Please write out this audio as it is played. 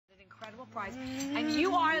incredible price. And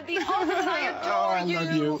you are the ultimate. I adore you. I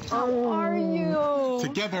love you. How are you?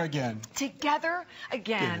 Together again. Together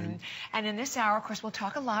again. And in this hour, of course, we'll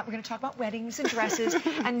talk a lot. We're going to talk about weddings and dresses,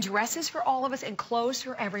 and dresses for all of us, and clothes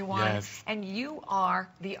for everyone. Yes. And you are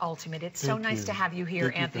the ultimate. It's so nice to have you here,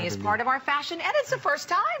 Thank Anthony, you as part of our fashion, and it's the first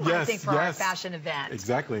time, I think, for our fashion event.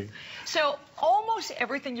 Exactly. So almost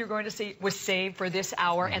everything you're going to see was saved for this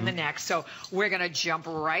hour and the next. So we're going to jump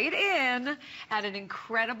right in at an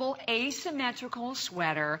incredible asymmetrical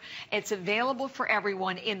sweater. It's available for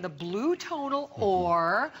everyone in the blue tonal,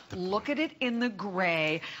 or look at it in the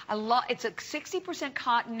gray. I love it's a 60%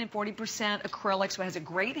 cotton and 40% acrylic, so it has a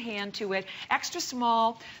great hand to it. Extra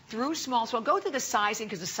small through small. So I'll go through the sizing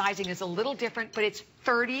because the sizing is a little different, but it's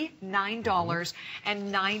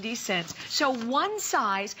 $39.90. So one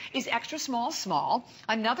size is extra small, small.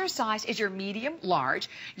 Another size is your medium, large.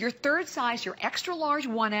 Your third size, your extra large,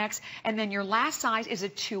 1X. And then your last size is a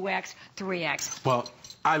 2X, 3X. Well,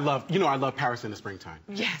 I love Paris in the springtime.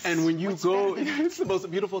 Yes. And when you go, it's the most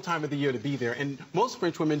beautiful time of the year to be there. And most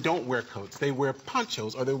French women don't wear coats. They wear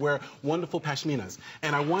ponchos, or they wear wonderful pashminas.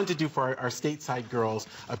 And I wanted to do for our stateside girls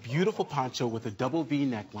a beautiful poncho with a double V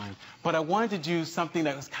neckline. But I wanted to do something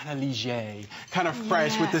that was kind of léger, kind of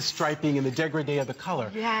fresh with the striping and the dégradé of the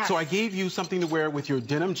color. Yes. So I gave you something to wear with your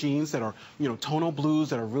denim jeans that are, tonal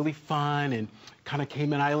blues that are really fun and kind of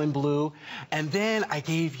Cayman Island blue. And then I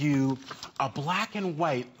gave you a black and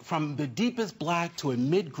white, from the deepest black to a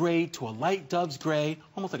mid-gray to a light dove's gray,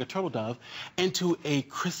 almost like a turtle dove, into a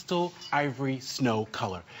crystal ivory snow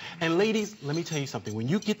color. And ladies, let me tell you something. When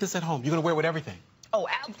you get this at home, you're going to wear it with everything. Oh,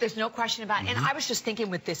 there's no question about it. And I was just thinking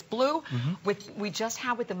with this blue, we just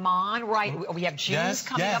had with the Mon, right? We have jeans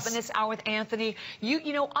coming up in this hour with Anthony.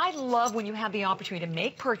 You know, I love when you have the opportunity to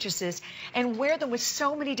make purchases and wear them with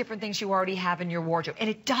so many different things you already have in your wardrobe. And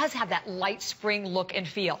it does have that light spring look and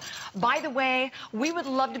feel. By the way, we would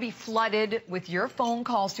love to be flooded with your phone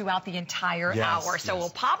calls throughout the entire hour. So we'll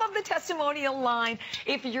pop up the testimonial line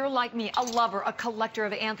if you're like me, a lover, a collector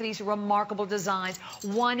of Anthony's remarkable designs.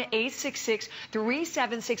 1-866-376-8255.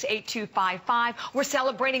 We're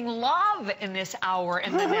celebrating love in this hour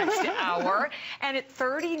and the next hour. And at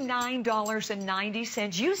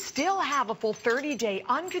 $39.90, you still have a full 30-day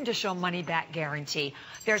unconditional money-back guarantee.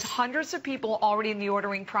 There's hundreds of people already in the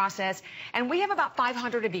ordering process, and we have about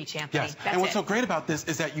 500 of each, Anthony. Yes, and what's so great about this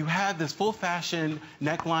is that you have this full fashion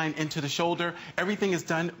neckline into the shoulder. Everything is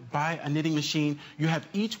done by a knitting machine. You have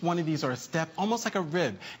each one of these are a step, almost like a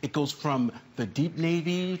rib. It goes from the deep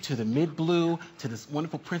navy to the mid blue to this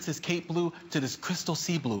wonderful Princess Kate blue to this crystal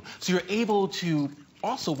sea blue. So you're able to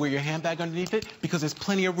also wear your handbag underneath it because there's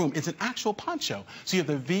plenty of room. It's an actual poncho. So you have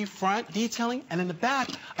the V front detailing, and in the back,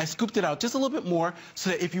 I scooped it out just a little bit more so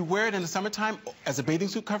that if you wear it in the summertime as a bathing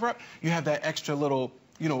suit cover-up, you have that extra little,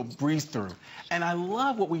 breeze through. And I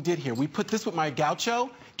love what we did here. We put this with my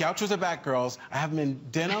gaucho. Gauchos are back, girls. I have them in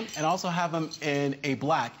denim and also have them in a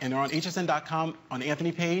black. And they're on hsn.com on the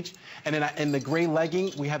Anthony page. And then in the gray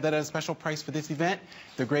legging, we have that at a special price for this event.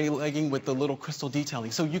 The gray legging with the little crystal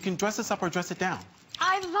detailing. So you can dress this up or dress it down.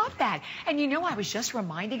 I love that. And I was just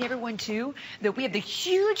reminding everyone, too, that we have the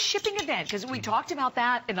huge shipping event, because we talked about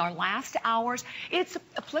that in our last hours. It's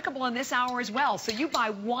applicable in this hour as well. So you buy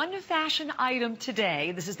one fashion item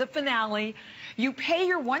today. This is the finale. You pay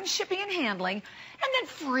your one shipping and handling, and then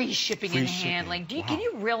free shipping and handling. Can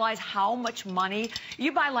you realize how much money?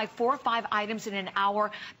 You buy like 4 or 5 items in an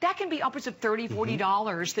hour. That can be upwards of $30,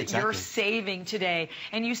 $40 that you're saving today.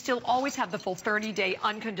 And you still always have the full 30-day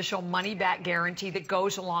unconditional money-back guarantee that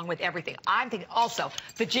goes along with everything. I'm thinking also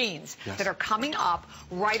the jeans that are coming up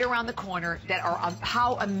right around the corner that are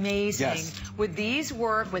how amazing. Would these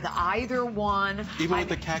work with either one? Even with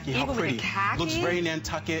the khaki, how pretty. With the khaki. Looks very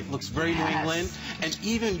Nantucket, looks very New England. And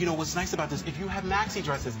even, what's nice about this, if you have maxi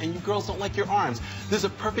dresses and you girls don't like your arms, there's a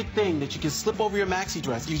perfect thing that you can slip over your maxi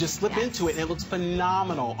dress. You just slip into it and it looks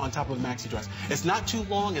phenomenal on top of a maxi dress. It's not too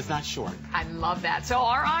long, it's not short. I love that. So,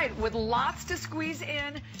 all right, with lots to squeeze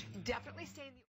in, definitely stay in the